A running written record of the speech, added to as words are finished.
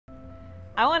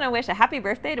I want to wish a happy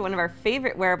birthday to one of our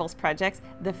favorite wearables projects,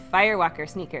 the Firewalker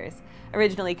sneakers.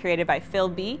 Originally created by Phil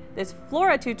B., this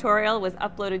Flora tutorial was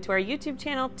uploaded to our YouTube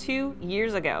channel 2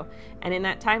 years ago. And in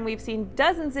that time, we've seen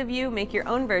dozens of you make your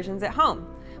own versions at home.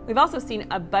 We've also seen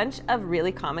a bunch of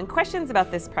really common questions about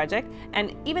this project,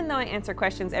 and even though I answer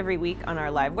questions every week on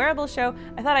our live wearable show,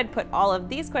 I thought I'd put all of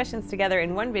these questions together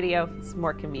in one video. It's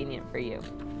more convenient for you.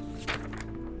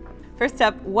 First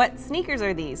up, what sneakers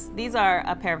are these? These are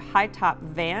a pair of high-top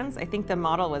Vans. I think the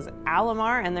model was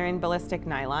Alamar, and they're in ballistic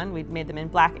nylon. We've made them in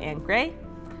black and gray.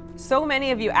 So many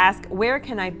of you ask, where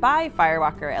can I buy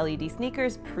Firewalker LED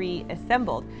sneakers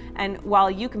pre-assembled? And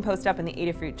while you can post up in the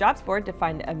Adafruit jobs board to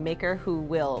find a maker who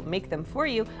will make them for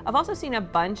you, I've also seen a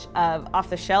bunch of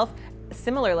off-the-shelf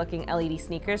similar looking LED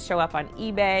sneakers show up on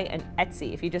eBay and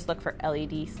Etsy if you just look for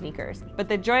LED sneakers. But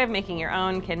the joy of making your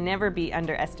own can never be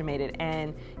underestimated,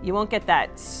 and you won't get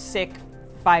that sick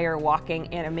fire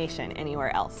walking animation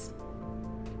anywhere else.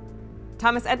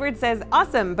 Thomas Edwards says,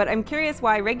 awesome, but I'm curious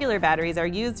why regular batteries are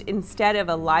used instead of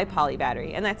a li-poly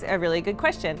battery, and that's a really good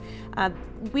question.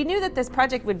 We knew that this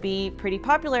project would be pretty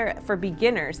popular for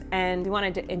beginners, and we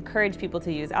wanted to encourage people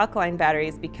to use alkaline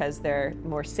batteries because they're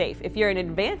more safe. If you're an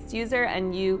advanced user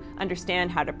and you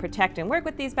understand how to protect and work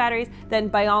with these batteries, then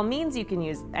by all means you can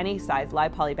use any size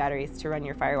li-poly batteries to run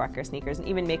your Firewalker sneakers, and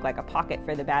even make like a pocket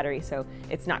for the battery so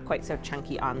it's not quite so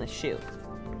chunky on the shoe.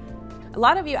 A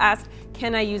lot of you asked,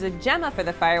 can I use a Gemma for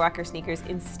the Firewalker sneakers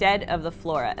instead of the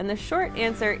Flora? And the short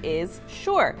answer is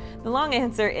sure. The long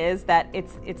answer is that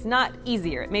it's not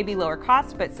easier. It may be lower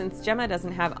cost, but since Gemma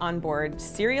doesn't have onboard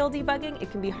serial debugging,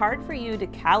 it can be hard for you to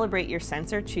calibrate your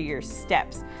sensor to your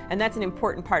steps. And that's an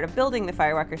important part of building the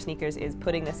Firewalker sneakers, is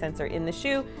putting the sensor in the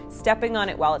shoe, stepping on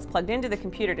it while it's plugged into the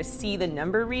computer to see the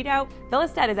number readout.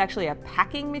 Velostat is actually a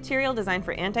packing material designed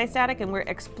for anti-static, and we're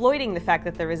exploiting the fact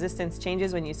that the resistance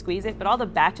changes when you squeeze it, but all the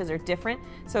batches are different,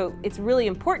 so it's really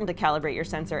important to calibrate your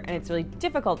sensor, and it's really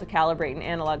difficult to calibrate an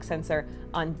analog sensor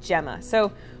on Gemma.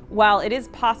 So while it is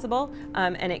possible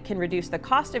and it can reduce the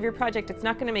cost of your project, it's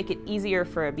not going to make it easier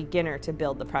for a beginner to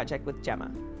build the project with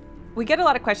Gemma. We get a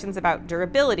lot of questions about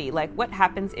durability, like what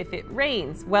happens if it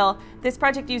rains? Well, this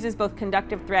project uses both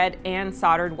conductive thread and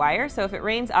soldered wire, so if it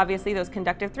rains, obviously those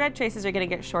conductive thread traces are going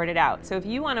to get shorted out. So if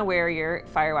you want to wear your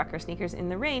Firewalker sneakers in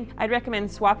the rain, I'd recommend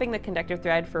swapping the conductive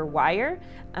thread for wire.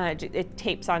 It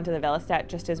tapes onto the Velostat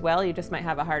just as well. You just might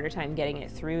have a harder time getting it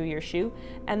through your shoe.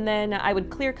 And then I would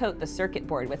clear coat the circuit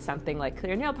board with something like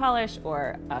clear nail polish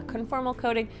or a conformal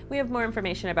coating. We have more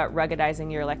information about ruggedizing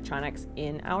your electronics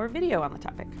in our video on the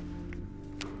topic.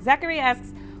 Zachary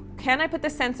asks, can I put the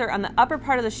sensor on the upper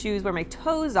part of the shoes where my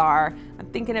toes are? I'm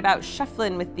thinking about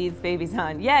shuffling with these babies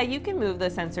on. Yeah, you can move the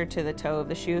sensor to the toe of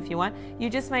the shoe if you want. You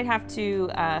just might have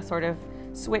to sort of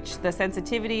switch the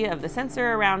sensitivity of the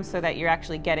sensor around so that you're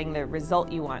actually getting the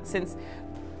result you want. Since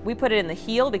we put it in the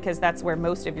heel because that's where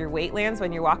most of your weight lands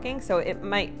when you're walking, so it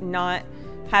might not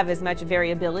have as much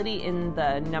variability in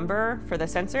the number for the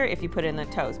sensor if you put it in the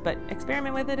toes, but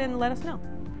experiment with it and let us know.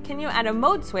 Can you add a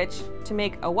mode switch to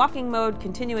make a walking mode,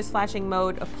 continuous flashing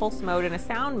mode, a pulse mode, and a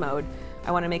sound mode?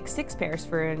 I want to make 6 pairs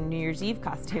for a New Year's Eve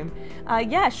costume.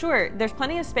 Yeah, sure. There's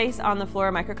plenty of space on the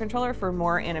Flora microcontroller for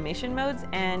more animation modes,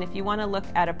 and if you want to look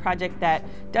at a project that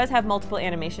does have multiple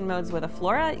animation modes with a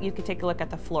Flora, you could take a look at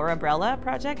the Florabrella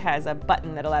project. It has a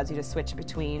button that allows you to switch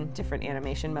between different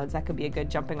animation modes. That could be a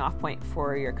good jumping off point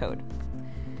for your code.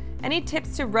 Any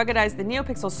tips to ruggedize the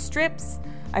NeoPixel strips?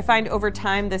 I find over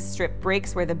time this strip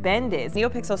breaks where the bend is.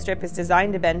 NeoPixel strip is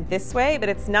designed to bend this way, but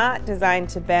it's not designed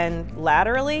to bend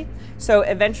laterally. So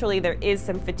eventually there is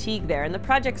some fatigue there. And the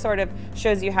project sort of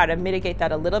shows you how to mitigate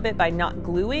that a little bit by not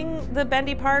gluing the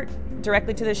bendy part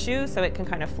directly to the shoe so it can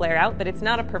kind of flare out, but it's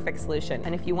not a perfect solution.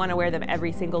 And if you want to wear them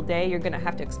every single day, you're going to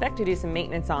have to expect to do some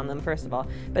maintenance on them, first of all.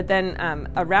 But then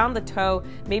around the toe,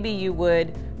 maybe you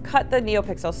would cut the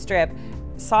NeoPixel strip,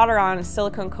 solder on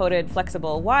silicone-coated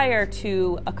flexible wire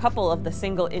to a couple of the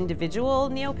single individual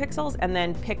NeoPixels, and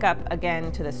then pick up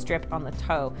again to the strip on the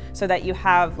toe so that you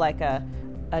have like a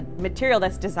material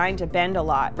that's designed to bend a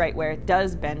lot, right where it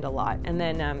does bend a lot. And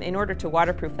then in order to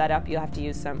waterproof that up, you'll have to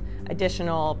use some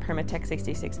additional Permatex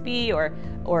 66B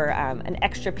or an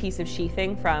extra piece of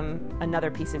sheathing from another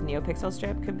piece of NeoPixel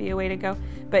strip could be a way to go.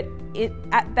 But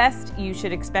at best, you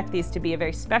should expect these to be a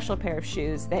very special pair of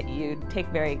shoes that you take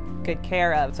very good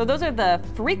care of. So those are the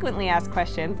frequently asked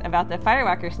questions about the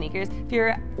Firewalker sneakers. If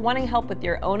you're wanting help with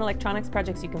your own electronics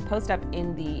projects, you can post up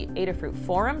in the Adafruit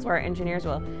forums where our engineers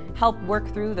will help work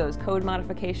through those code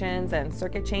modifications and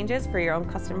circuit changes for your own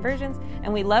custom versions,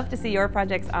 and we love to see your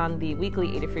projects on the weekly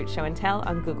Adafruit Show and Tell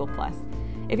on Google+.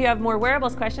 If you have more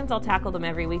wearables questions, I'll tackle them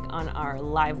every week on our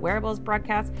live wearables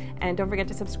broadcast. And don't forget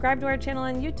to subscribe to our channel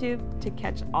on YouTube to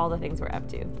catch all the things we're up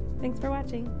to. Thanks for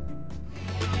watching.